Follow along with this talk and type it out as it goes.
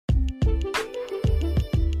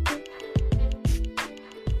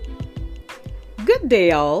Good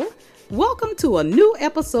day, all. Welcome to a new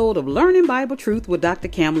episode of Learning Bible Truth with Dr.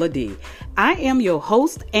 Kamla D. I am your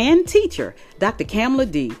host and teacher, Dr.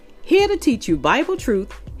 Kamla D, here to teach you Bible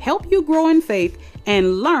truth, help you grow in faith,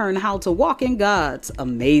 and learn how to walk in God's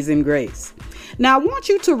amazing grace. Now, I want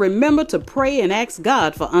you to remember to pray and ask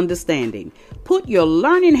God for understanding. Put your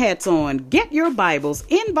learning hats on, get your Bibles,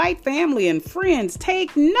 invite family and friends,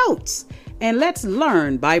 take notes, and let's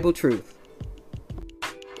learn Bible truth.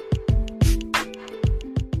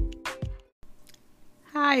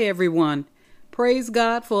 Hi, everyone. Praise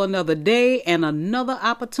God for another day and another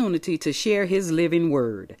opportunity to share His living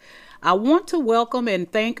word. I want to welcome and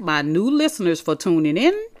thank my new listeners for tuning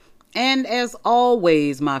in, and as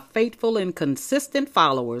always, my faithful and consistent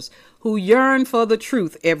followers who yearn for the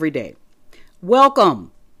truth every day.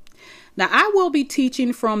 Welcome. Now, I will be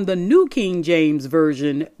teaching from the New King James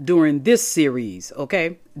Version during this series,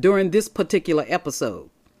 during this particular episode.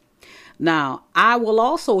 Now, I will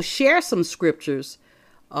also share some scriptures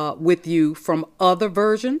with you from other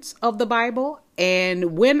versions of the Bible.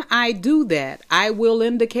 And when I do that, I will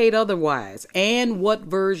indicate otherwise and what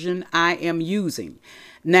version I am using.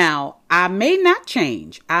 Now, I may not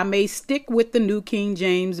change. I may stick with the New King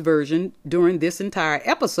James Version during this entire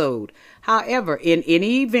episode. However, in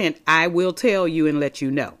any event, I will tell you and let you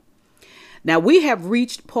know. Now, we have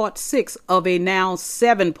reached part 6 of a now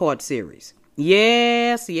 7-part series.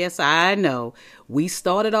 Yes, I know. We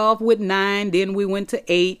started off with 9, then we went to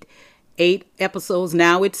 8 episodes.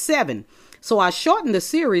 Now it's 7. So I shortened the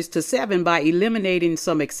series to 7 by eliminating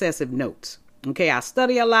some excessive notes. I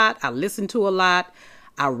study a lot. I listen to a lot.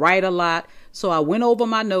 I write a lot. So I went over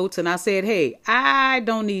my notes and I said, hey, I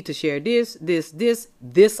don't need to share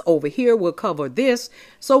this over here. We'll cover this.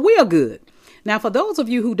 So we are good. Now, for those of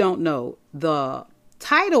you who don't know, the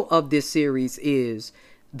title of this series is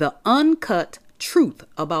The Uncut Truth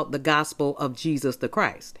About the Gospel of Jesus the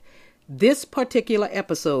Christ. This particular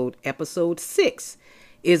episode, episode 6,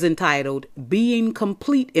 is entitled Being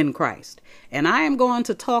Complete in Christ. And I am going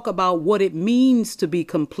to talk about what it means to be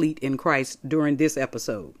complete in Christ during this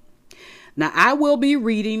episode. Now, I will be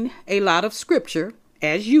reading a lot of scripture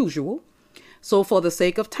as usual. So for the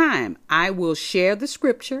sake of time, I will share the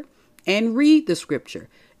scripture and read the scripture.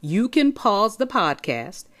 You can pause the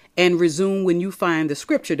podcast and resume when you find the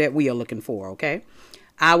scripture that we are looking for, okay?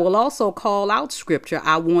 I will also call out scripture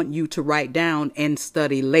I want you to write down and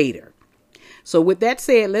study later. So with that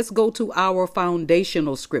said, let's go to our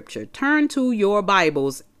foundational scripture. Turn to your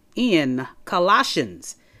Bibles in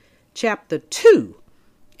Colossians chapter 2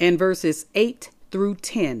 and verses 8 through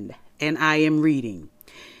 10, and I am reading.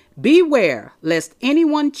 Beware lest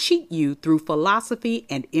anyone cheat you through philosophy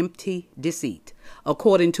and empty deceit,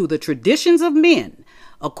 according to the traditions of men,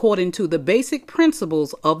 according to the basic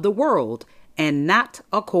principles of the world, and not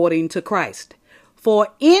according to Christ. For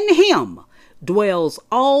in Him dwells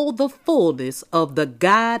all the fullness of the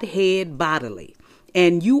Godhead bodily,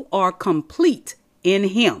 and you are complete in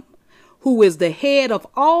Him, who is the head of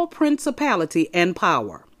all principality and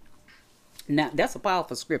power. Now, that's a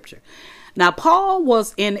powerful scripture. Now, Paul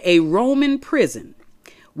was in a Roman prison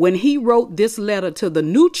when he wrote this letter to the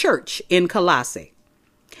new church in Colossae,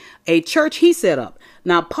 a church he set up.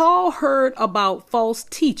 Now, Paul heard about false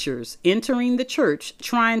teachers entering the church,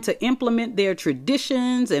 trying to implement their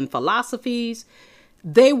traditions and philosophies.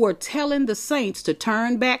 They were telling the saints to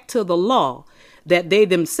turn back to the law that they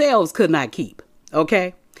themselves could not keep.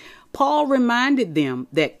 Paul reminded them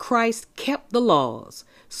that Christ kept the laws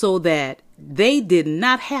so that they did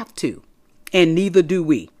not have to, and neither do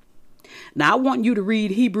we. Now, I want you to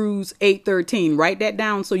read Hebrews 8:13. Write that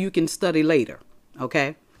down so you can study later.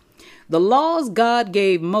 The laws God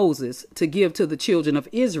gave Moses to give to the children of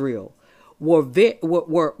Israel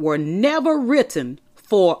were never written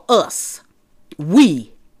for us,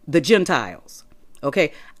 we, the Gentiles.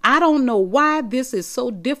 I don't know why this is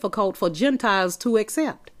so difficult for Gentiles to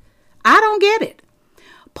accept. I don't get it.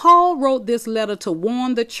 Paul wrote this letter to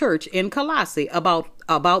warn the church in Colossae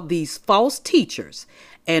about these false teachers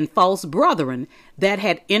and false brethren that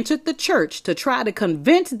had entered the church to try to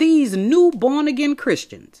convince these new born-again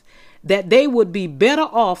Christians that they would be better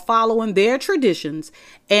off following their traditions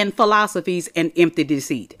and philosophies and empty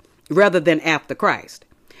deceit rather than after Christ.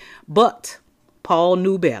 But Paul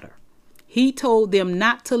knew better. He told them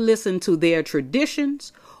not to listen to their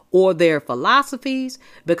traditions or their philosophies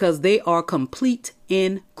because they are complete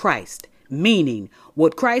in Christ, meaning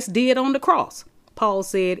what Christ did on the cross. Paul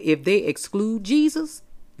said if they exclude Jesus,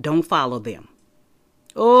 don't follow them.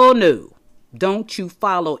 Oh, no. Don't you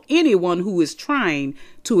follow anyone who is trying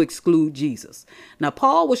to exclude Jesus. Now,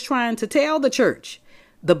 Paul was trying to tell the church,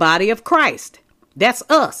 the body of Christ, that's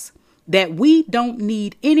us, that we don't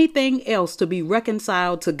need anything else to be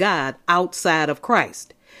reconciled to God outside of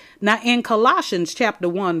Christ. Now, in Colossians chapter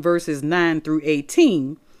 1, verses 9 through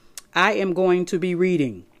 18, I am going to be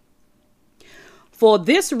reading. For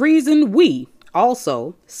this reason, we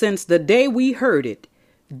also, since the day we heard it,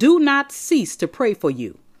 do not cease to pray for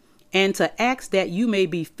you and to ask that you may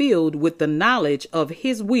be filled with the knowledge of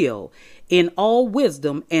his will in all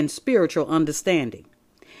wisdom and spiritual understanding,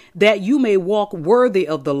 that you may walk worthy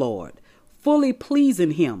of the Lord, fully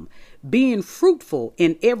pleasing him, being fruitful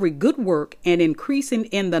in every good work and increasing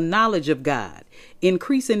in the knowledge of God.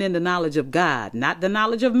 Increasing in the knowledge of God, not the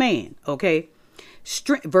knowledge of man, okay?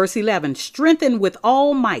 Verse 11, strengthened with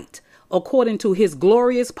all might according to his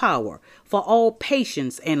glorious power for all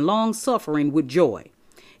patience and long suffering with joy,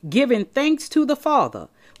 giving thanks to the Father,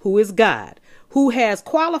 who is God, who has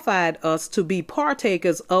qualified us to be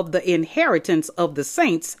partakers of the inheritance of the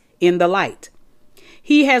saints in the light.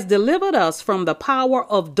 He has delivered us from the power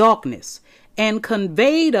of darkness and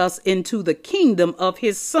conveyed us into the kingdom of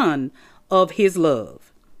his Son of his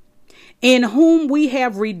love, in whom we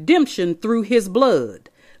have redemption through his blood,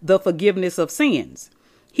 the forgiveness of sins.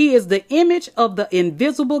 He is the image of the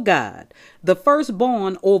invisible God, the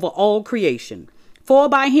firstborn over all creation. For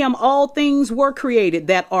by him all things were created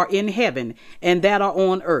that are in heaven and that are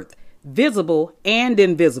on earth, visible and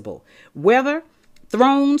invisible, whether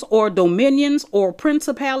thrones or dominions or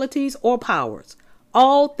principalities or powers.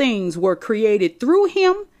 All things were created through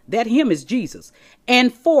him, that him is Jesus,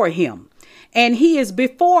 and for him. And he is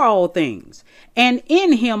before all things, and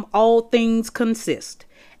in him all things consist.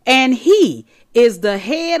 And he is the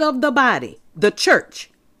head of the body, the church,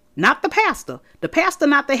 not the pastor. The pastor,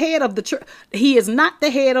 not the head of the church. He is not the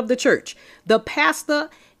head of the church. The pastor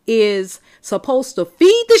is supposed to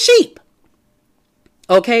feed the sheep.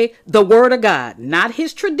 Okay, the word of God, not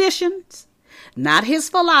his traditions, not his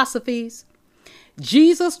philosophies.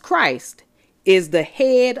 Jesus Christ is the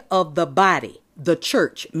head of the body, the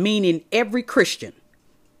church, meaning every Christian.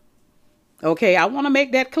 Okay, I want to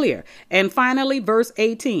make that clear. And finally, verse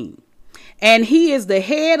 18. And he is the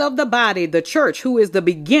head of the body, the church, who is the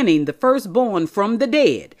beginning, the firstborn from the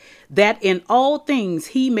dead, that in all things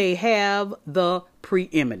he may have the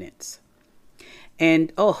preeminence.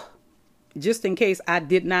 And, just in case I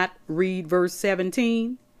did not read verse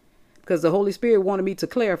 17, because the Holy Spirit wanted me to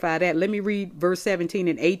clarify that, let me read verse 17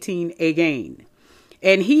 and 18 again.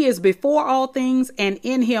 And he is before all things, and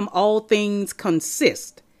in him all things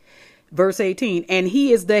consist. Verse 18, and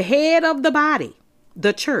he is the head of the body,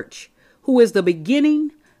 the church, who is the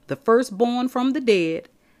beginning, the firstborn from the dead,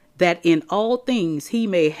 that in all things he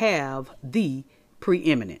may have the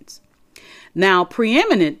preeminence. Now,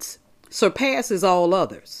 preeminence surpasses all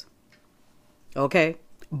others. Okay?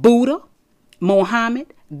 Buddha,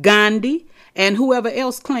 Mohammed, Gandhi, and whoever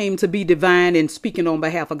else claimed to be divine and speaking on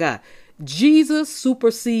behalf of God. Jesus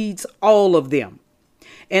supersedes all of them.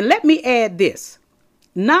 And let me add this.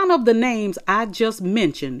 None of the names I just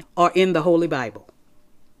mentioned are in the Holy Bible.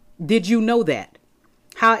 Did you know that?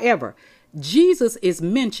 However, Jesus is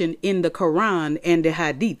mentioned in the Quran and the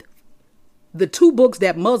Hadith, the two books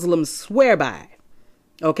that Muslims swear by.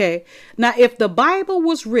 Okay. Now, if the Bible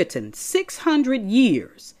was written 600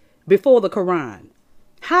 years before the Quran,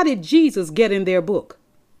 how did Jesus get in their book?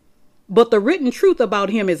 But the written truth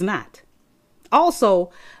about him is not.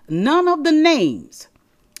 Also, none of the names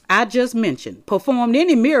I just mentioned performed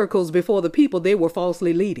any miracles before the people they were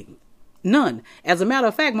falsely leading. None. As a matter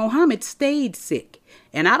of fact, Muhammad stayed sick.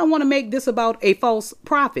 And I don't want to make this about a false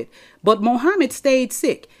prophet, but Muhammad stayed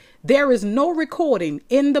sick. There is no recording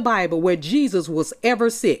in the Bible where Jesus was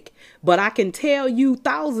ever sick. But I can tell you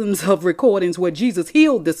thousands of recordings where Jesus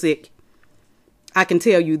healed the sick. I can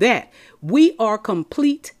tell you that. We are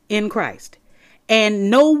complete in Christ.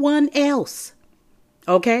 And no one else.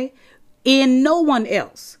 Okay? In no one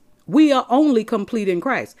else. We are only complete in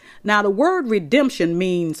Christ. Now, the word redemption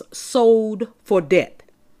means sold for death,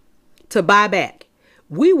 to buy back.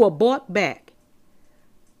 We were bought back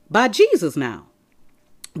by Jesus now.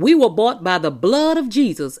 We were bought by the blood of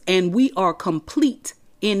Jesus, and we are complete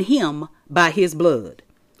in him by his blood.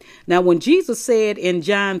 Now, when Jesus said in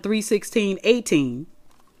John 3:16, 18,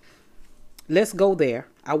 let's go there.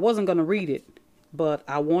 I wasn't going to read it, but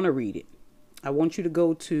I want to read it. I want you to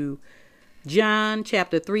go to John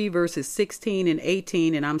chapter 3, verses 16 and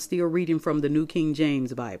 18, and I'm still reading from the New King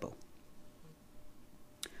James Bible.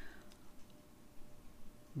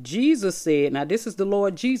 Jesus said, now this is the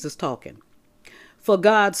Lord Jesus talking. For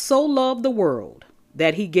God so loved the world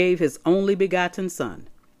that he gave his only begotten Son,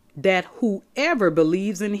 that whoever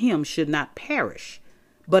believes in him should not perish,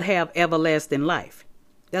 but have everlasting life.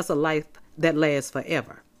 That's a life that lasts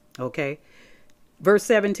forever. Okay. Verse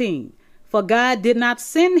 17. For God did not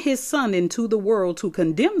send his son into the world to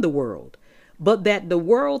condemn the world, but that the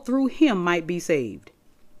world through him might be saved.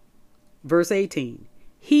 Verse 18.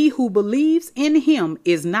 He who believes in him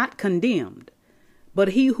is not condemned, but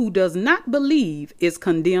he who does not believe is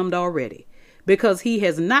condemned already, because he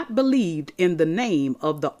has not believed in the name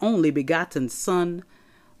of the only begotten Son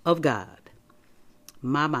of God.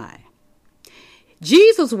 My.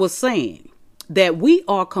 Jesus was saying that we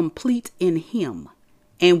are complete in him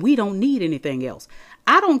and we don't need anything else.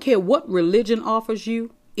 I don't care what religion offers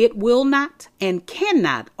you. It will not and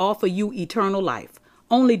cannot offer you eternal life.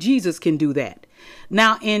 Only Jesus can do that.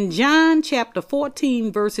 Now in John chapter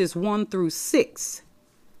 14, verses 1 through 6,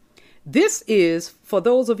 this is, for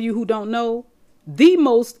those of you who don't know, the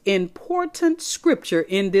most important scripture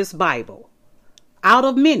in this Bible. Out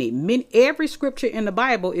of many, every scripture in the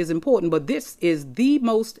Bible is important, but this is the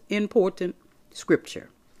most important scripture.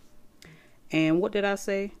 And what did I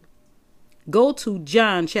say? Go to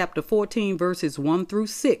John chapter 14, verses 1 through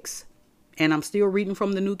 6. And I'm still reading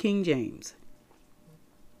from the New King James.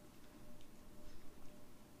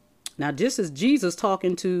 Now, this is Jesus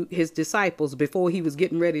talking to his disciples before he was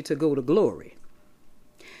getting ready to go to glory.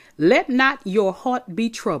 Let not your heart be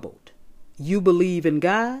troubled. You believe in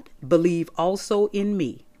God, believe also in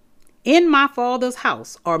me. In my Father's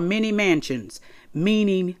house are many mansions,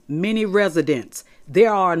 meaning many residents.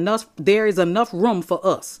 There is enough room for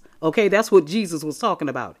us. Okay, that's what Jesus was talking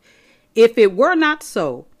about. If it were not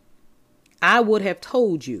so, I would have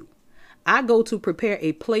told you, I go to prepare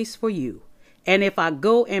a place for you. And if I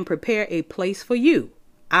go and prepare a place for you,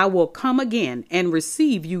 I will come again and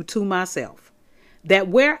receive you to myself, that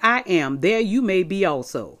where I am, there you may be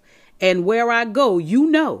also. And where I go, you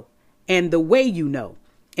know, and the way you know.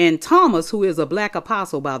 And Thomas, who is a black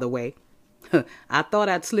apostle, by the way, I thought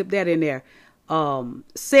I'd slip that in there,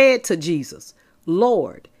 said to Jesus,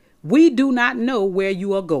 Lord, we do not know where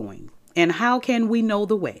you are going, and how can we know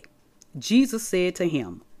the way? Jesus said to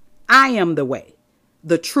him, I am the way,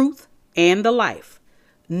 the truth, and the life.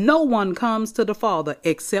 No one comes to the Father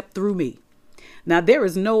except through me. Now, there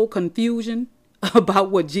is no confusion about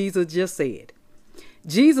what Jesus just said.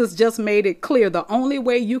 Jesus just made it clear the only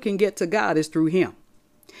way you can get to God is through him.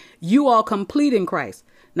 You are complete in Christ.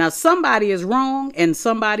 Now, somebody is wrong and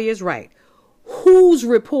somebody is right. Whose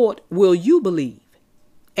report will you believe?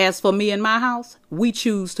 As for me and my house, we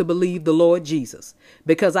choose to believe the Lord Jesus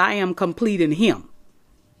because I am complete in him.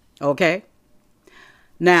 Okay.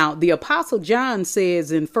 Now, the Apostle John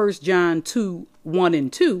says in 1 John 2, 1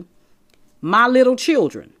 and 2, my little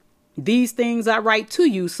children, these things I write to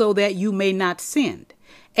you so that you may not sin.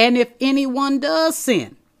 And if anyone does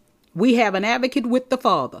sin, we have an advocate with the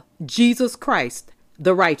Father, Jesus Christ,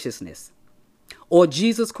 the righteousness, or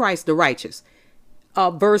Jesus Christ, the righteous.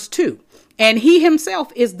 Verse 2, and he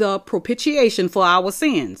himself is the propitiation for our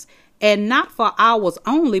sins, and not for ours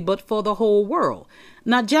only, but for the whole world.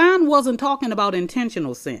 Now, John wasn't talking about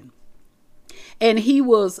intentional sin. And he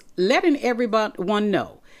was letting everyone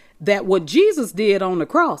know that what Jesus did on the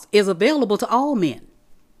cross is available to all men.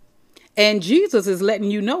 And Jesus is letting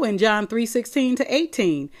you know in John 3:16 to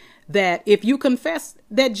 18 that if you confess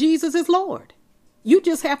that Jesus is Lord, you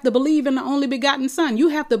just have to believe in the only begotten Son. You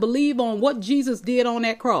have to believe on what Jesus did on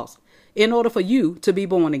that cross in order for you to be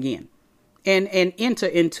born again and enter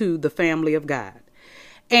into the family of God.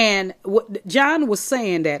 And what John was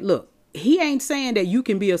saying that, look, he ain't saying that you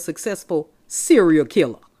can be a successful serial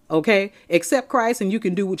killer, okay? Accept Christ and you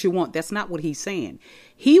can do what you want. That's not what he's saying.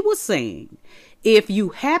 He was saying, if you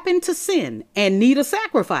happen to sin and need a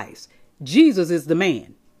sacrifice, Jesus is the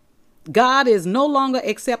man. God is no longer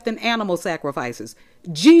accepting animal sacrifices.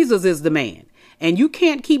 Jesus is the man. And you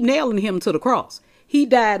can't keep nailing him to the cross. He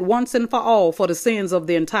died once and for all for the sins of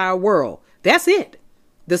the entire world. That's it.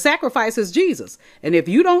 The sacrifice is Jesus. And if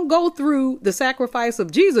you don't go through the sacrifice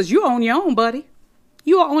of Jesus, you're on your own, buddy.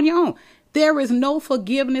 You are on your own. There is no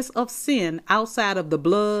forgiveness of sin outside of the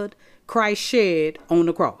blood Christ shed on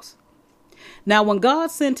the cross. Now, when God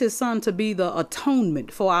sent his son to be the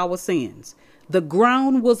atonement for our sins, the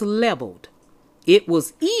ground was leveled. It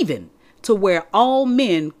was even to where all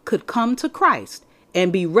men could come to Christ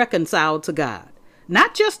and be reconciled to God.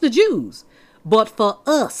 Not just the Jews, but for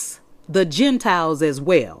us, the Gentiles as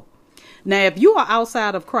well. Now, if you are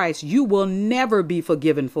outside of Christ, you will never be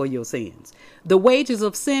forgiven for your sins. The wages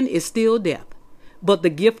of sin is still death, but the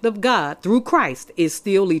gift of God through Christ is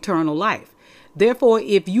still eternal life. Therefore,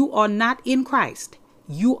 if you are not in Christ,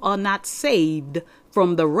 you are not saved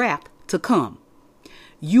from the wrath to come.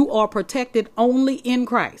 You are protected only in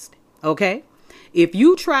Christ. Okay. If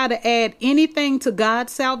you try to add anything to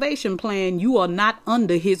God's salvation plan, you are not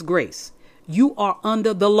under his grace. You are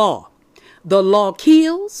under the law. The law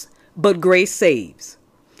kills, but grace saves.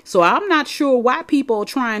 So I'm not sure why people are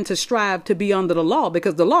trying to strive to be under the law,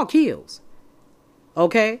 because the law kills.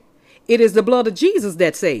 Okay? It is the blood of Jesus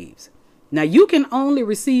that saves. Now you can only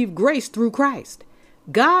receive grace through Christ.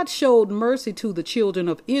 God showed mercy to the children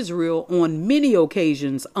of Israel on many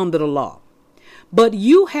occasions under the law. But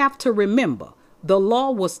you have to remember, the law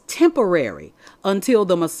was temporary until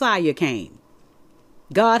the Messiah came.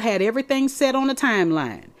 God had everything set on a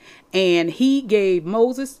timeline, and he gave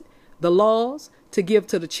Moses the laws to give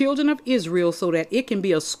to the children of Israel so that it can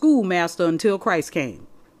be a schoolmaster until Christ came.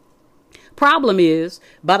 Problem is,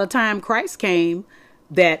 by the time Christ came,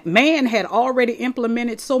 that man had already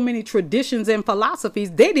implemented so many traditions and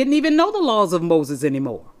philosophies, they didn't even know the laws of Moses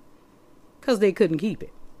anymore because they couldn't keep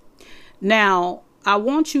it. Now, I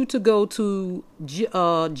want you to go to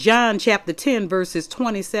John chapter 10, verses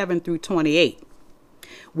 27 through 28,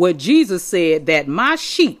 where Jesus said that my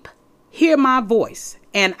sheep hear my voice,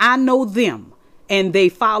 and I know them, and they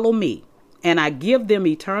follow me, and I give them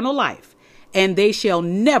eternal life, and they shall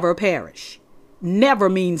never perish. Never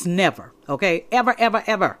means never. Okay. Ever, ever,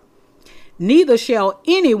 ever. Neither shall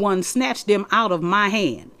anyone snatch them out of my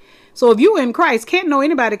hand. So if you're in Christ, can't know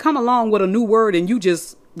anybody come along with a new word and you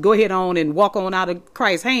just go ahead on and walk on out of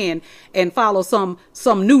Christ's hand and follow some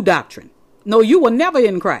new doctrine. No, you were never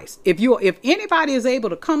in Christ. If anybody is able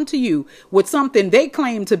to come to you with something they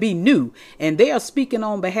claim to be new, and they are speaking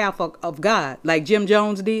on behalf of God, like Jim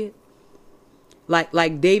Jones did, like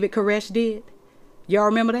David Koresh did. Y'all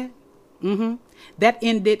remember that? That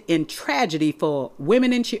ended in tragedy for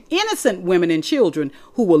women and innocent women and children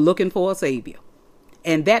who were looking for a savior.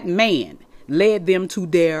 And that man led them to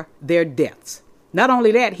their deaths. Not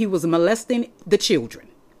only that, he was molesting the children.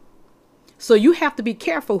 So you have to be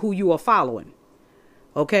careful who you are following.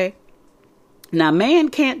 Okay? Now, man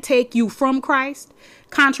can't take you from Christ.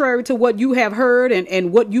 Contrary to what you have heard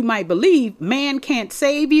and what you might believe, man can't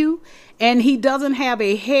save you. And he doesn't have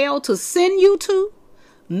a hell to send you to,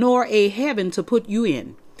 nor a heaven to put you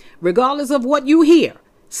in. Regardless of what you hear,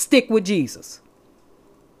 stick with Jesus.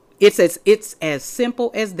 It's as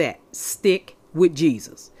simple as that. Stick with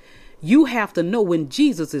Jesus. You have to know when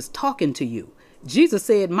Jesus is talking to you. Jesus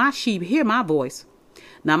said, my sheep hear my voice.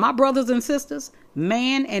 Now, my brothers and sisters,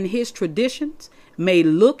 man and his traditions may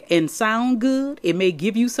look and sound good. It may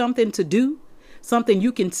give you something to do, something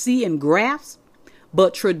you can see and grasp,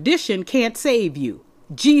 but tradition can't save you.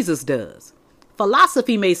 Jesus does.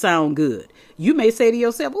 Philosophy may sound good. You may say to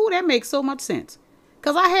yourself, oh, that makes so much sense.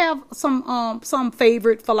 Because I have some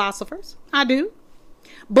favorite philosophers. I do.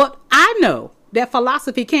 But I know that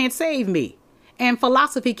philosophy can't save me. And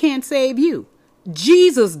philosophy can't save you.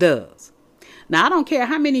 Jesus does. Now, I don't care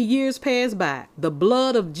how many years pass by. The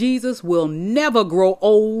blood of Jesus will never grow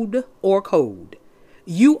old or cold.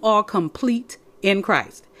 You are complete in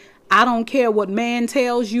Christ. I don't care what man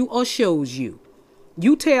tells you or shows you.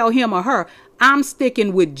 You tell him or her, I'm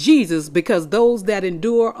sticking with Jesus, because those that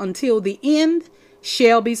endure until the end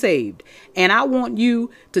shall be saved. And I want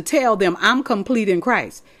you to tell them I'm complete in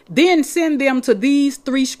Christ. Then send them to these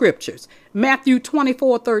three scriptures: Matthew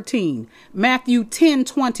 24:13, Matthew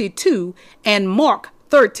 10:22, and Mark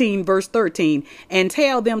 13 verse 13, and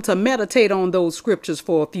tell them to meditate on those scriptures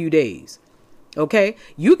for a few days. Okay,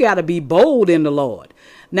 you got to be bold in the Lord.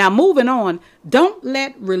 Now, moving on, don't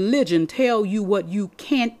let religion tell you what you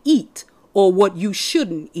can't eat or what you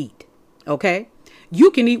shouldn't eat. Okay,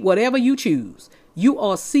 you can eat whatever you choose. You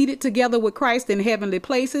are seated together with Christ in heavenly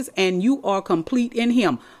places, and you are complete in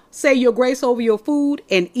him. Say your grace over your food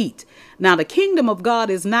and eat. Now, the kingdom of God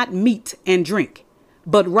is not meat and drink,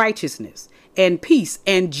 but righteousness and peace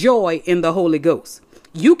and joy in the Holy Ghost.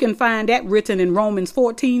 You can find that written in Romans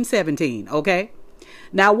 14:17. Okay.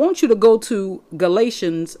 Now, I want you to go to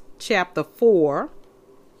Galatians chapter 4.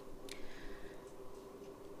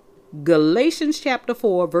 Galatians chapter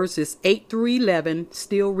 4, verses 8 through 11,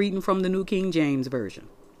 still reading from the New King James Version.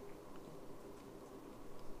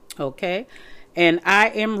 Okay. And I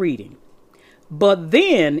am reading. But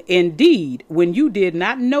then, indeed, when you did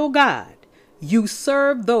not know God, you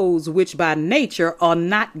served those which by nature are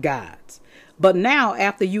not gods. But now,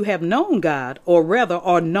 after you have known God, or rather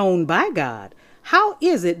are known by God, how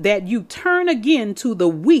is it that you turn again to the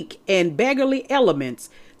weak and beggarly elements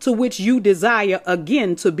to which you desire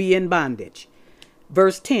again to be in bondage?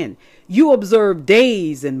 Verse 10, you observe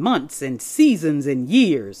days and months and seasons and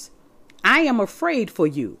years. I am afraid for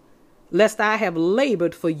you, lest I have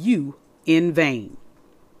labored for you in vain.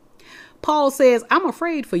 Paul says, I'm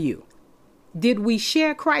afraid for you. Did we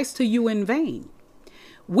share Christ to you in vain?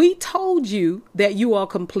 We told you that you are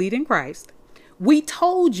complete in Christ. We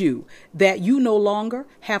told you that you no longer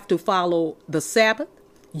have to follow the Sabbath.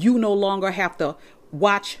 You no longer have to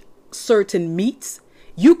watch certain meats.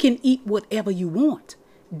 You can eat whatever you want.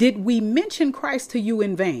 Did we mention Christ to you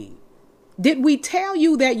in vain? Did we tell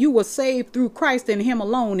you that you were saved through Christ and him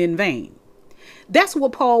alone in vain? That's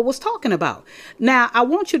what Paul was talking about. Now, I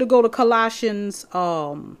want you to go to Colossians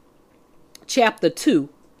chapter 2.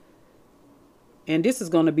 And this is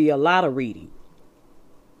going to be a lot of reading.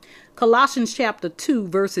 Colossians chapter 2,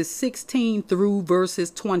 verses 16 through verses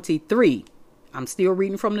 23. I'm still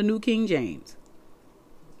reading from the New King James.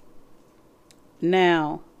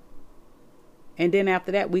 Now, and then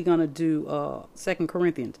after that, we're going to do 2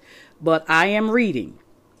 Corinthians. But I am reading.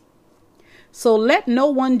 So let no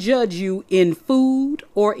one judge you in food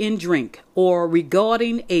or in drink, or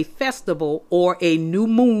regarding a festival or a new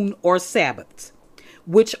moon or Sabbaths,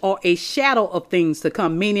 which are a shadow of things to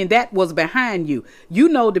come, meaning that was behind you. You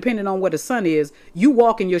know, depending on where the sun is, you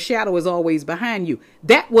walk and your shadow is always behind you.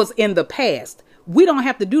 That was in the past. We don't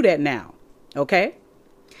have to do that now. Okay?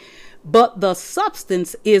 But the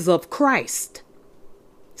substance is of Christ.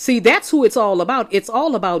 See, that's who it's all about. It's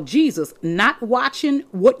all about Jesus, not watching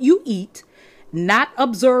what you eat, not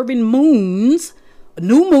observing moons,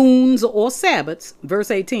 new moons or Sabbaths. Verse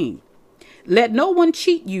 18. Let no one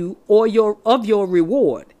cheat you or of your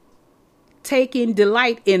reward, taking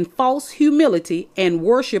delight in false humility and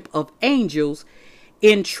worship of angels,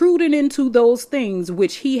 intruding into those things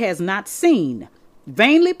which he has not seen,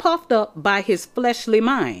 vainly puffed up by his fleshly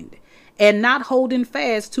mind, and not holding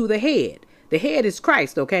fast to the head. The head is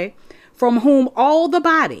Christ, okay? From whom all the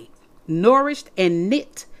body, nourished and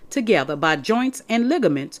knit together by joints and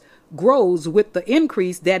ligaments, grows with the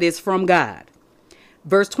increase that is from God.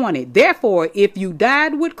 Verse 20, therefore, if you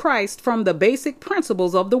died with Christ from the basic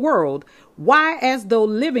principles of the world, why, as though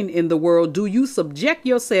living in the world, do you subject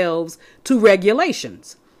yourselves to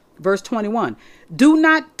regulations? Verse 21, do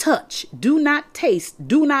not touch, do not taste,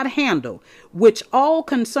 do not handle, which all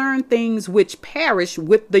concern things which perish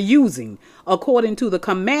with the using, according to the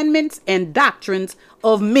commandments and doctrines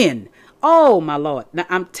of men. Oh, my Lord. Now,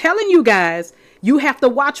 I'm telling you guys, you have to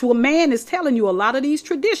watch what man is telling you. A lot of these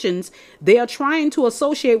traditions, they are trying to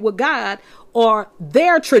associate with God or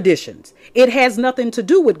their traditions. It has nothing to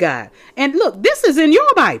do with God. And look, this is in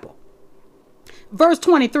your Bible. Verse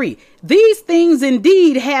 23, these things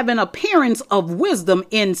indeed have an appearance of wisdom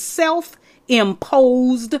in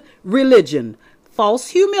self-imposed religion, false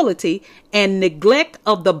humility, and neglect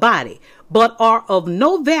of the body, but are of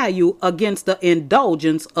no value against the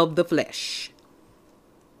indulgence of the flesh.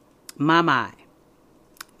 My.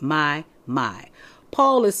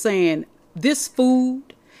 Paul is saying this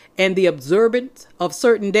food and the observance of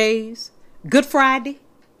certain days, Good Friday,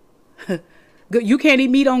 you can't eat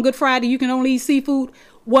meat on Good Friday. You can only eat seafood.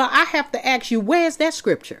 Well, I have to ask you, where's that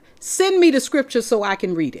scripture? Send me the scripture so I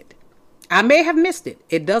can read it. I may have missed it.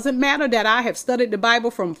 It doesn't matter that I have studied the Bible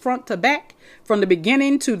from front to back, from the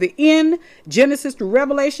beginning to the end, Genesis to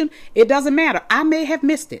Revelation. It doesn't matter. I may have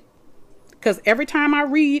missed it. Because every time I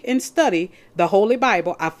read and study the Holy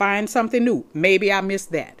Bible, I find something new. Maybe I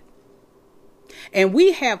missed that. And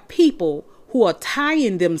we have people who are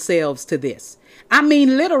tying themselves to this. I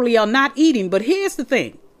mean, literally are not eating. But here's the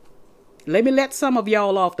thing. Let me let some of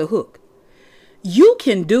y'all off the hook. You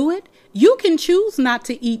can do it. You can choose not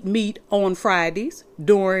to eat meat on Fridays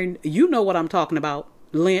during, you know what I'm talking about,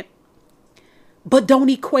 Lent. But don't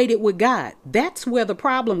equate it with God. That's where the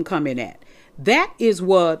problem come in at. That is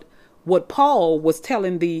what Paul was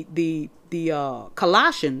telling the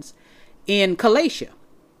Colossians in Galatia.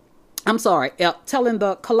 I'm sorry, telling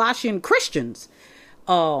the Colossian Christians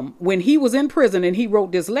when he was in prison and he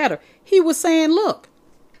wrote this letter. He was saying, look,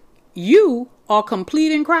 you are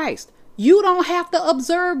complete in Christ. You don't have to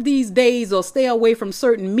observe these days or stay away from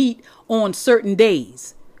certain meat on certain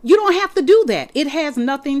days. You don't have to do that. It has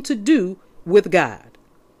nothing to do with God.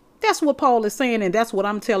 That's what Paul is saying, and that's what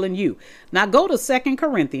I'm telling you. Now go to 2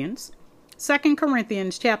 Corinthians. 2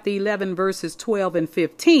 Corinthians chapter 11, verses 12 and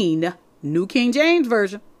 15, New King James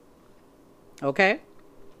Version. Okay.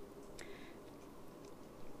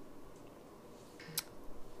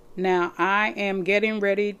 Now I am getting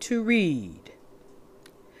ready to read.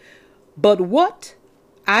 But what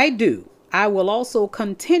I do, I will also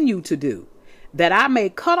continue to do, that I may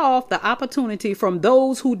cut off the opportunity from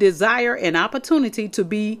those who desire an opportunity to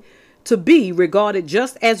be regarded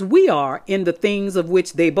just as we are in the things of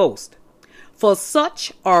which they boast. For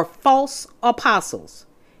such are false apostles,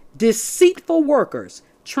 deceitful workers,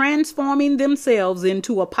 transforming themselves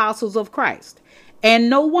into apostles of Christ. And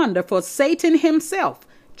no wonder, for Satan himself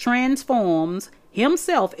transforms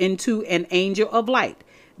himself into an angel of light.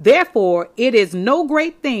 Therefore, it is no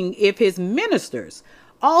great thing if his ministers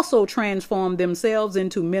also transform themselves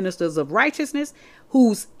into ministers of righteousness,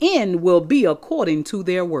 whose end will be according to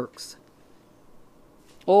their works.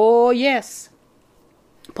 Oh, yes.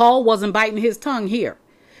 Paul wasn't biting his tongue here.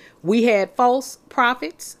 We had false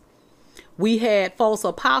prophets. We had false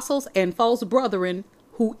apostles and false brethren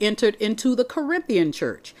who entered into the Corinthian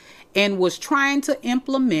church and was trying to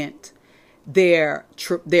implement their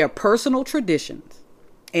personal traditions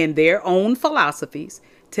and their own philosophies,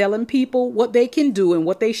 telling people what they can do and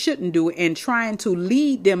what they shouldn't do, and trying to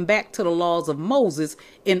lead them back to the laws of Moses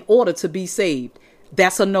in order to be saved.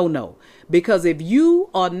 That's a no-no. Because if you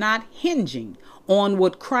are not hinging on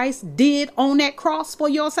what Christ did on that cross for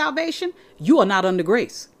your salvation, you are not under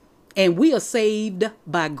grace. And we are saved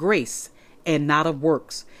by grace and not of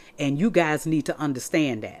works. And you guys need to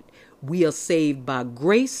understand that. We are saved by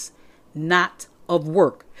grace, not of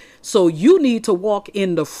work. So you need to walk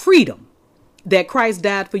in the freedom that Christ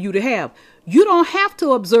died for you to have. You don't have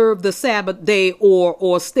to observe the Sabbath day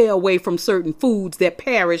or stay away from certain foods that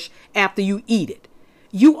perish after you eat it.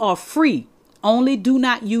 You are free. Only do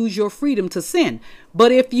not use your freedom to sin.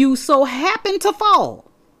 But if you so happen to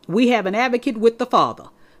fall, we have an advocate with the Father.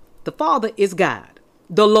 The Father is God,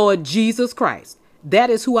 the Lord Jesus Christ.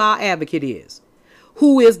 That is who our advocate is,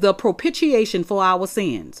 who is the propitiation for our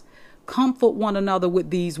sins. Comfort one another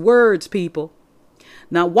with these words, people.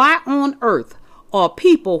 Now, why on earth are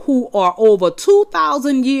people who are over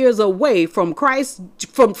 2,000 years away from Christ,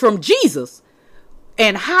 from Jesus,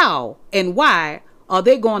 and how and why are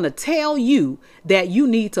they going to tell you that you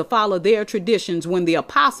need to follow their traditions when the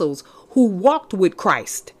apostles who walked with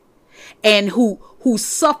Christ and who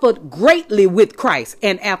suffered greatly with Christ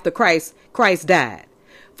and after Christ died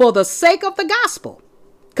for the sake of the gospel,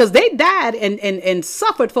 because they died and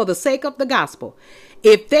suffered for the sake of the gospel.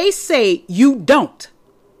 If they say you don't,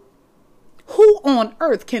 who on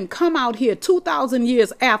earth can come out here 2,000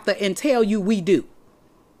 years after and tell you we do?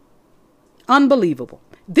 Unbelievable.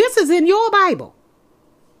 This is in your Bible.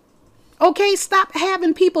 Okay, stop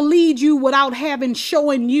having people lead you without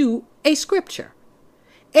showing you a scripture.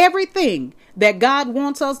 Everything that God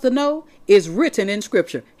wants us to know is written in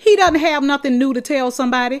scripture. He doesn't have nothing new to tell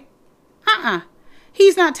somebody.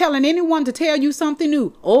 He's not telling anyone to tell you something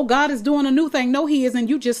new. Oh, God is doing a new thing. No, he isn't.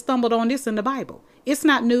 You just stumbled on this in the Bible. It's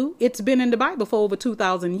not new. It's been in the Bible for over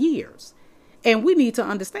 2,000 years. And we need to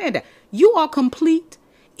understand that you are complete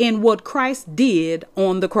in what Christ did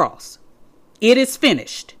on the cross. It is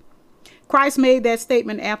finished. Christ made that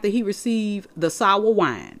statement after he received the sour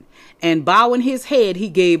wine, and bowing his head, he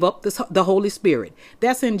gave up the Holy Spirit.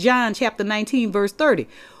 That's in John chapter 19, verse 30.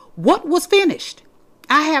 What was finished?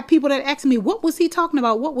 I have people that ask me, what was he talking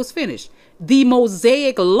about? What was finished? The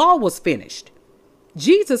Mosaic law was finished.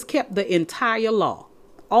 Jesus kept the entire law,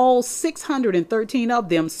 all 613 of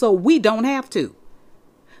them, so we don't have to.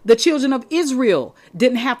 The children of Israel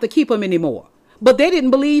didn't have to keep them anymore. But they didn't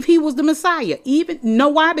believe he was the Messiah. Know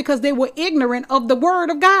why? Because they were ignorant of the word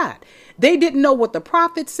of God. They didn't know what the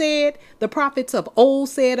prophets said. The prophets of old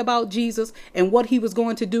said about Jesus and what he was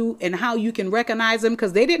going to do and how you can recognize him,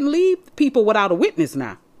 because they didn't leave people without a witness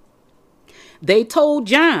now. They told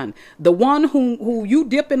John, the one who you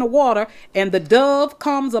dip in the water and the dove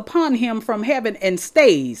comes upon him from heaven and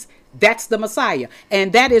stays. That's the Messiah.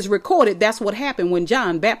 And that is recorded. That's what happened when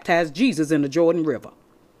John baptized Jesus in the Jordan River.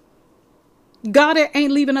 God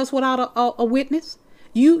ain't leaving us without a witness.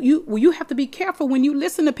 You have to be careful when you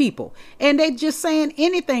listen to people and they just saying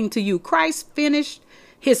anything to you. Christ finished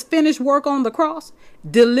his finished work on the cross,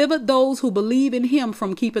 delivered those who believe in him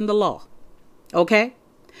from keeping the law. Okay?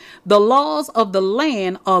 The laws of the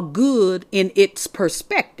land are good in its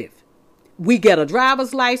perspective. We get a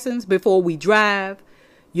driver's license before we drive.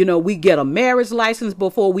 We get a marriage license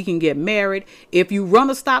before we can get married. If you run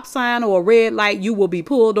a stop sign or a red light, you will be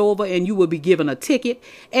pulled over and you will be given a ticket.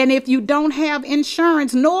 And if you don't have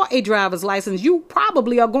insurance nor a driver's license, you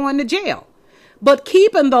probably are going to jail. But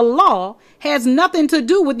keeping the law has nothing to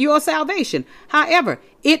do with your salvation. However,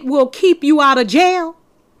 it will keep you out of jail.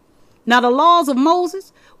 Now, the laws of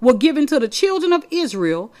Moses were given to the children of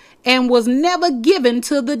Israel and was never given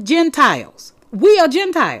to the Gentiles. We are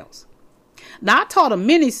Gentiles. Now, I taught a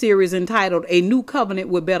mini-series entitled A New Covenant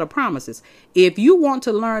with Better Promises. If you want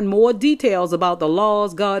to learn more details about the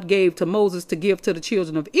laws God gave to Moses to give to the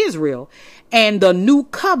children of Israel and the new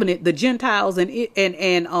covenant the Gentiles and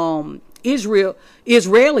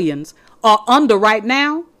Israelians are under right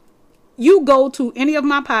now, you go to any of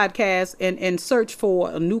my podcasts and search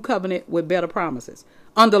for A New Covenant with Better Promises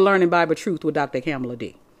under Learning Bible Truth with Dr. Kamala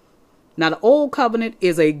D. Now, the old covenant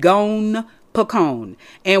is a gone Pacon,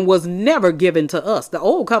 and was never given to us. The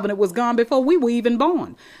old covenant was gone before we were even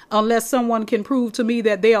born, unless someone can prove to me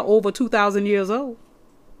that they are over 2,000 years old.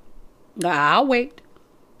 I'll wait.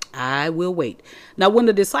 I will wait. Now, when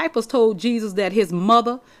the disciples told Jesus that his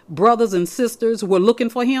mother, brothers, and sisters were looking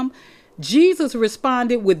for him, Jesus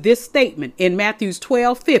responded with this statement in Matthew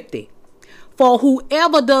 12:50. For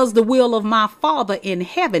whoever does the will of my Father in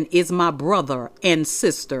heaven is my brother and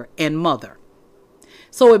sister and mother.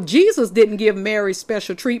 So if Jesus didn't give Mary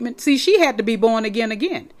special treatment, see, she had to be born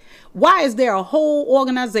again. Why is there a whole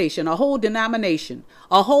organization, a whole denomination,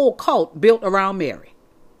 a whole cult built around Mary?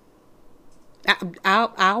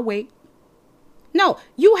 I'll wait. No,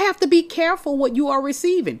 you have to be careful what you are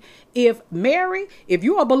receiving. If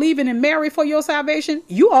you are believing in Mary for your salvation,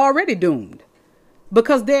 you are already doomed.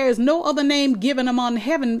 Because there is no other name given among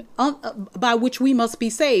heaven by which we must be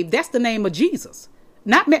saved. That's the name of Jesus.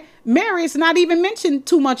 Not Mary is not even mentioned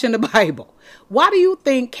too much in the Bible. Why do you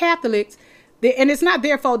think Catholics, and it's not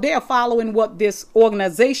their fault, they're following what this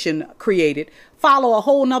organization created, follow a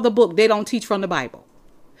whole nother book they don't teach from the Bible?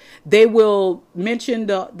 They will mention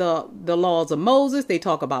the laws of Moses. They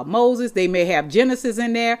talk about Moses. They may have Genesis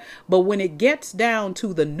in there. But when it gets down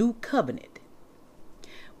to the new covenant,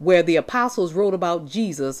 where the apostles wrote about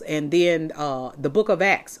Jesus, and then the book of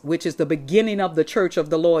Acts, which is the beginning of the church of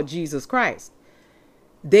the Lord Jesus Christ,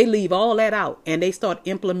 they leave all that out and they start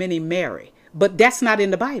implementing Mary. But that's not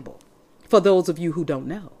in the Bible. For those of you who don't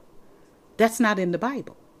know, that's not in the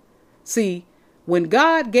Bible. See, when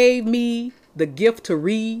God gave me the gift to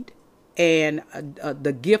read and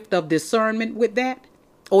the gift of discernment with that,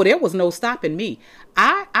 there was no stopping me.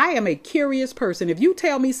 I am a curious person. If you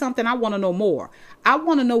tell me something, I want to know more. I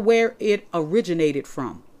want to know where it originated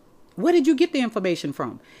from. Where did you get the information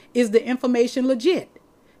from? Is the information legit?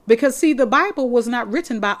 Because, see, the Bible was not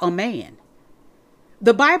written by a man.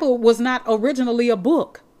 The Bible was not originally a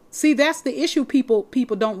book. See, that's the issue people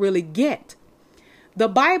don't really get. The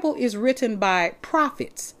Bible is written by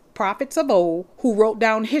prophets of old who wrote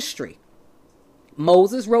down history.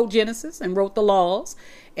 Moses wrote Genesis and wrote the laws,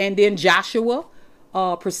 and then Joshua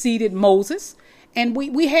preceded Moses, and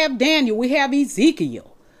we have Daniel, we have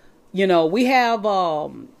Ezekiel, we have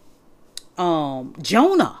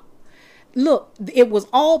Jonah. Look, it was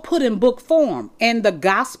all put in book form, and the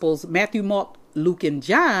Gospels, Matthew, Mark, Luke, and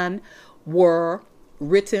John, were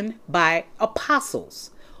written by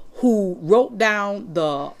apostles who wrote down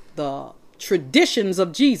the traditions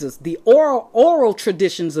of Jesus, the oral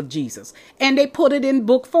traditions of Jesus, and they put it in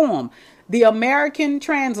book form. The American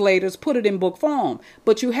translators put it in book form,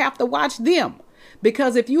 but you have to watch them,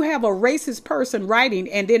 because if you have a racist person writing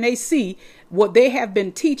and then they see what they have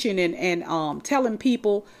been teaching and telling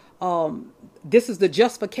people, this is the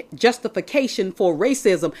justification for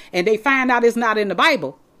racism, and they find out it's not in the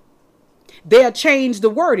Bible, they'll change the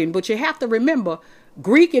wording. But you have to remember,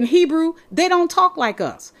 Greek and Hebrew, they don't talk like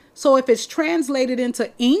us. So if it's translated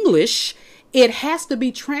into English, it has to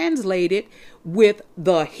be translated with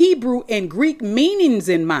the Hebrew and Greek meanings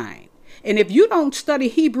in mind. And if you don't study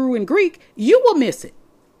Hebrew and Greek, you will miss it.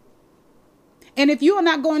 And if you are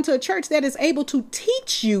not going to a church that is able to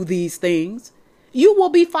teach you these things, you will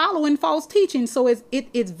be following false teaching. So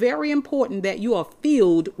it's very important that you are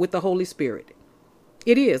filled with the Holy Spirit.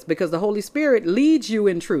 It is, because the Holy Spirit leads you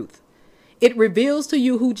in truth. It reveals to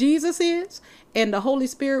you who Jesus is, and the Holy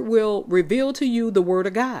Spirit will reveal to you the Word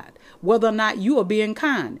of God, whether or not you are being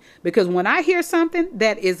kind. Because when I hear something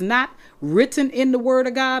that is not written in the Word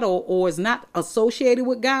of God or is not associated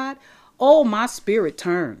with God, my spirit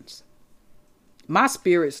turns. My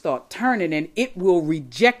spirit starts turning, and it will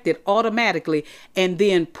reject it automatically and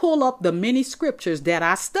then pull up the many scriptures that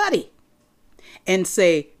I study and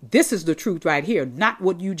say, this is the truth right here, not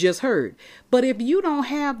what you just heard. But if you don't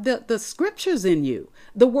have the scriptures in you,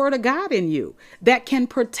 the Word of God in you that can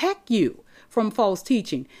protect you from false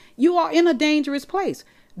teaching, you are in a dangerous place.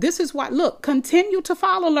 This is why, look, continue to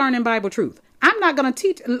follow Learning Bible Truth. I'm not going to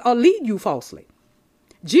teach or lead you falsely.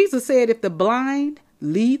 Jesus said, if the blind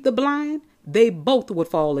lead the blind, they both would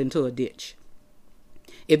fall into a ditch.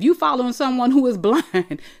 If you following someone who is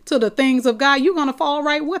blind to the things of God, you're going to fall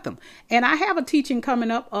right with them. And I have a teaching coming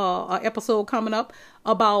up, an episode coming up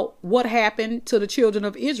about what happened to the children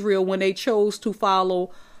of Israel when they chose to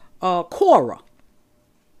follow Korah,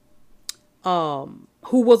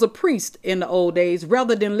 who was a priest in the old days,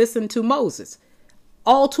 rather than listen to Moses.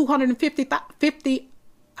 All 250, I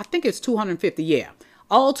think it's 250, yeah.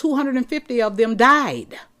 All 250 of them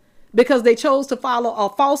died because they chose to follow a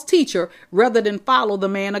false teacher rather than follow the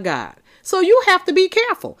man of God. So you have to be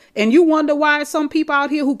careful. And you wonder why some people out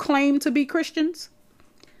here who claim to be Christians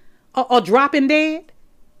are dropping dead.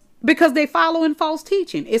 because they following false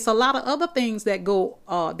teaching. It's a lot of other things that go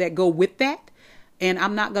with that. And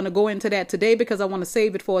I'm not going to go into that today because I want to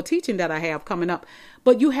save it for a teaching that I have coming up.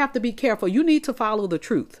 But you have to be careful. You need to follow the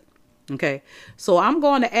truth. Okay. So I'm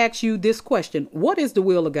going to ask you this question. What is the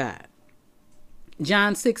will of God?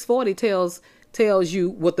 John 6:40 tells you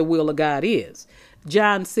what the will of God is.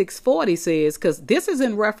 John 6:40 says, because this is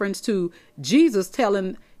in reference to Jesus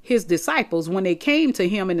telling his disciples when they came to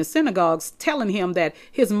him in the synagogues, telling him that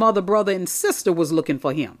his mother, brother, and sister was looking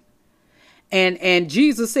for him. And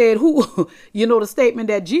Jesus said, who, the statement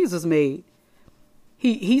that Jesus made,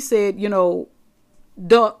 he said,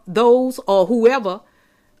 those or whoever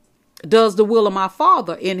does the will of my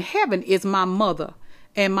Father in heaven is my mother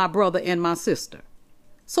and my brother and my sister.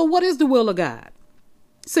 So what is the will of God?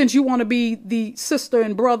 Since you want to be the sister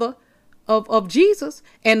and brother of Jesus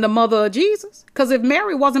and the mother of Jesus, because if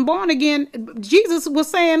Mary wasn't born again, Jesus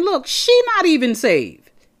was saying, look, she's not even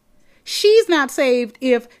saved. She's not saved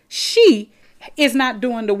if she is not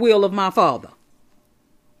doing the will of my Father.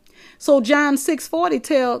 So John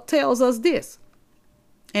 6:40 tells us this,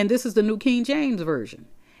 and this is the New King James Version.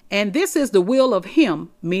 And this is the will of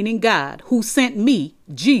him, meaning God, who sent me,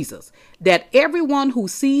 Jesus, that everyone who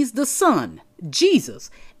sees the Son,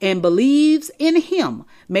 Jesus, and believes in him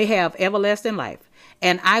may have everlasting life,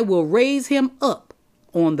 and I will raise him up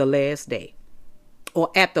on the last day.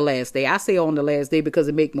 Or at the last day. I say on the last day because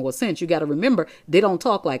it makes more sense. You got to remember, they don't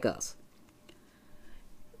talk like us.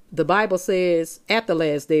 The Bible says at the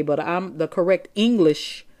last day, but the correct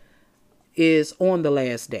English is on the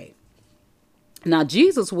last day. Now,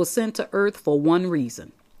 Jesus was sent to earth for one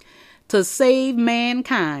reason: to save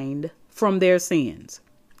mankind from their sins.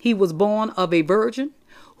 He was born of a virgin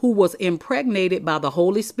who was impregnated by the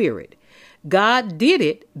Holy Spirit. God did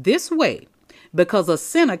it this way because a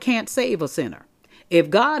sinner can't save a sinner. If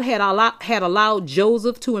God had allowed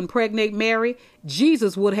Joseph to impregnate Mary,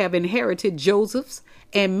 Jesus would have inherited Joseph's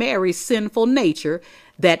and Mary's sinful nature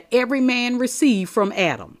that every man received from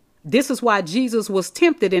Adam. This is why Jesus was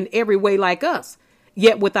tempted in every way like us,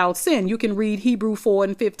 yet without sin. You can read Hebrews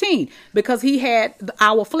 4:15, because he had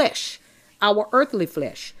our flesh, our earthly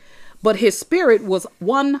flesh, but his spirit was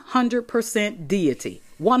 100% deity,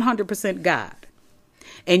 100% God.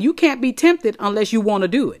 And you can't be tempted unless you want to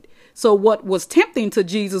do it. So what was tempting to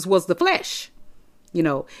Jesus was the flesh.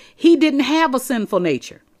 He didn't have a sinful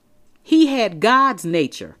nature. He had God's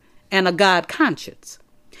nature and a God conscience.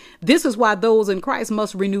 This is why those in Christ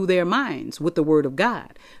must renew their minds with the word of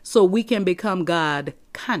God, so we can become God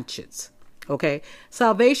conscious. Okay.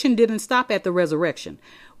 Salvation didn't stop at the resurrection.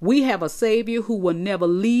 We have a Savior who will never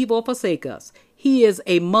leave or forsake us. He is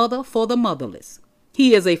a mother for the motherless.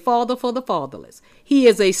 He is a father for the fatherless. He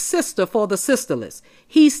is a sister for the sisterless.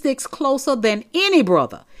 He sticks closer than any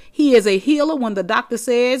brother. He is a healer when the doctor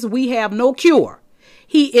says we have no cure.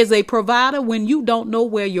 He is a provider when you don't know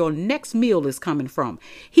where your next meal is coming from.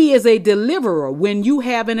 He is a deliverer when you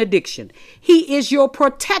have an addiction. He is your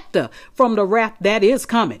protector from the wrath that is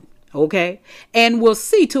coming. Okay? And will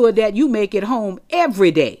see to it that you make it home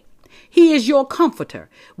every day. He is your comforter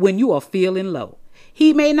when you are feeling low.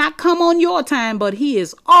 He may not come on your time, but he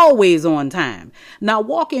is always on time. Now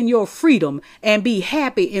walk in your freedom and be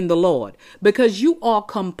happy in the Lord, because you are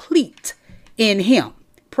complete in him.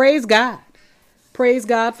 Praise God. Praise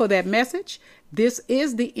God for that message. This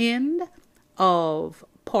is the end of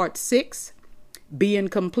part 6, being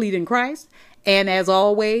complete in Christ. And as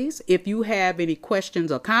always, if you have any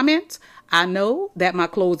questions or comments, I know that my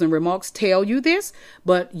closing remarks tell you this,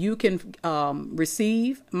 but you can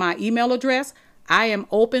receive my email address. I am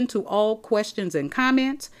open to all questions and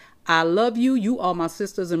comments. I love you. You are my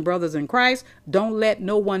sisters and brothers in Christ. Don't let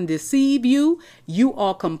no one deceive you. You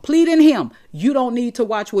are complete in him. You don't need to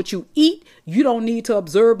watch what you eat. You don't need to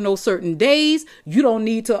observe no certain days. You don't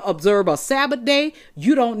need to observe a Sabbath day.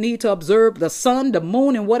 You don't need to observe the sun, the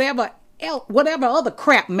moon, and whatever other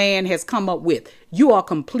crap man has come up with. You are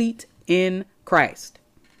complete in Christ.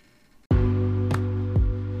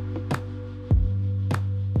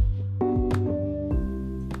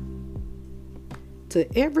 To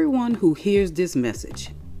everyone who hears this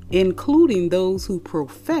message, including those who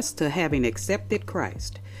profess to having accepted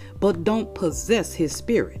Christ, but don't possess his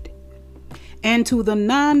spirit, and to the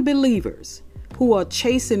non-believers who are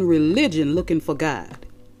chasing religion looking for God,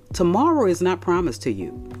 tomorrow is not promised to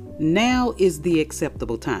you. Now is the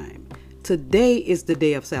acceptable time. Today is the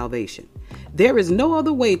day of salvation. There is no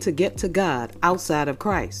other way to get to God outside of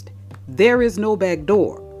Christ. There is no back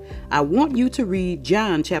door. I want you to read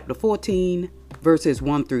John chapter 14, verses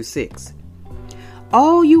 1 through 6.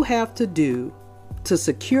 All you have to do to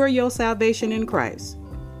secure your salvation in Christ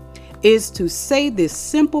is to say this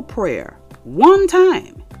simple prayer one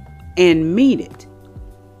time and mean it.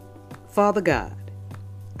 Father God,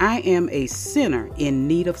 I am a sinner in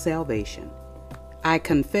need of salvation. I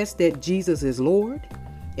confess that Jesus is Lord,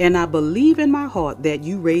 and I believe in my heart that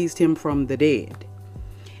you raised him from the dead.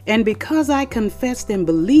 And because I confessed and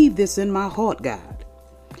believe this in my heart, God,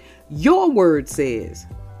 your word says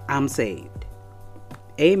I'm saved.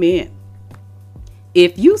 Amen.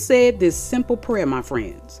 If you said this simple prayer, my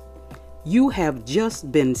friends, you have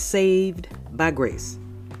just been saved by grace.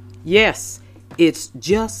 Yes, it's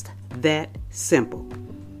just that simple.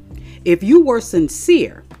 If you were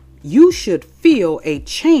sincere, you should feel a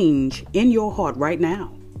change in your heart right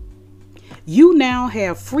now. You now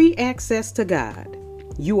have free access to God.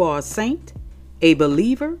 You are a saint, a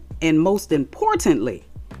believer, and most importantly,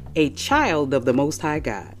 a child of the Most High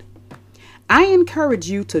God. I encourage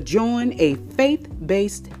you to join a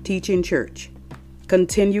faith-based teaching church.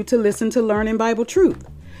 Continue to listen to Learning Bible Truth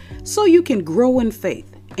so you can grow in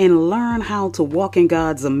faith and learn how to walk in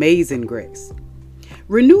God's amazing grace.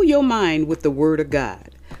 Renew your mind with the Word of God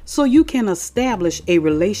so you can establish a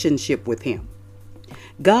relationship with Him.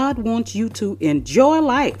 God wants you to enjoy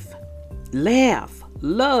life, laugh,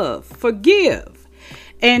 love, forgive,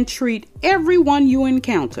 and treat everyone you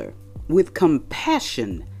encounter with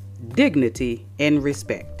compassion, dignity, and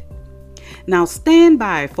respect. Now stand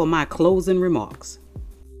by for my closing remarks.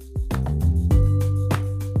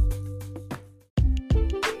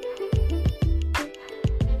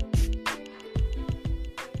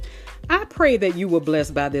 I pray that you were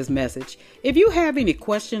blessed by this message. If you have any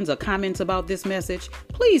questions or comments about this message,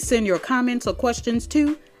 please send your comments or questions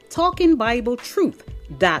to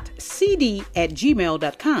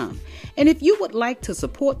talkingbibletruth.cd@gmail.com. And if you would like to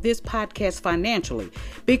support this podcast financially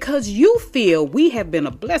because you feel we have been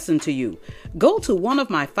a blessing to you, go to one of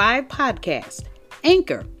my 5 podcasts,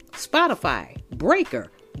 Anchor, Spotify,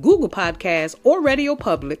 Breaker, Google Podcasts, or Radio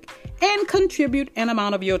Public, and contribute an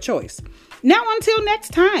amount of your choice. Now, until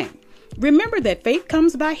next time, remember that faith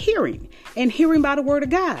comes by hearing, and hearing by the Word of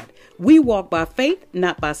God. We walk by faith,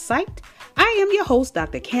 not by sight. I am your host,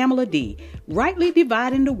 Dr. Kamala D., rightly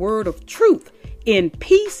dividing the word of truth in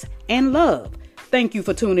peace and love. Thank you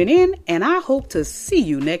for tuning in, and I hope to see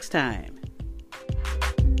you next time.